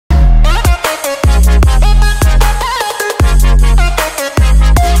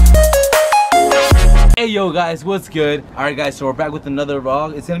Yo guys, what's good? Alright guys, so we're back with another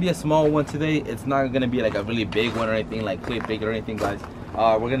vlog. It's gonna be a small one today. It's not gonna be like a really big one or anything, like clickbait or anything, guys.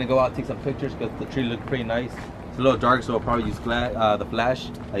 We're gonna go out and take some pictures because the tree looks pretty nice. It's a little dark, so we'll probably use the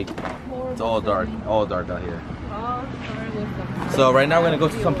flash. Like, it's all dark out here. So right now we're gonna go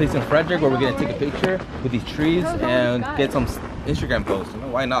to some place in Frederick where we're gonna take a picture with these trees and get some Instagram posts. You know,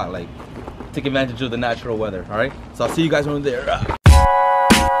 why not? Like, take advantage of the natural weather. Alright, so I'll see you guys when we're there.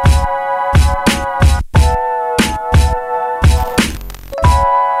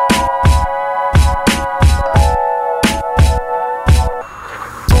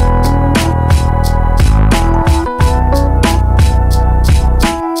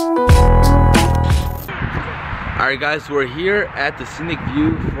 Alright guys, we're here at the Scenic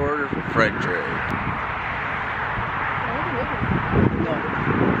View for Frederick.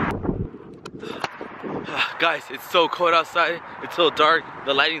 Guys, it's so cold outside. It's so dark.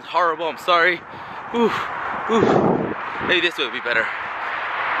 The lighting's horrible. I'm sorry. Maybe this would be better.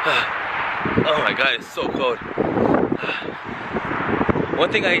 Oh my god, it's so cold.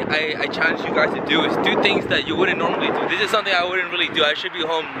 One thing I challenge you guys to do is do things that you wouldn't normally do. This is something I wouldn't really do. I should be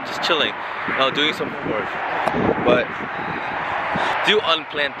home just chilling, doing some homework. But do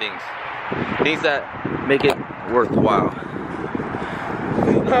unplanned things. Things that make it worthwhile.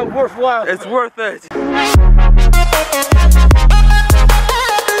 Worthwhile. It's worth it.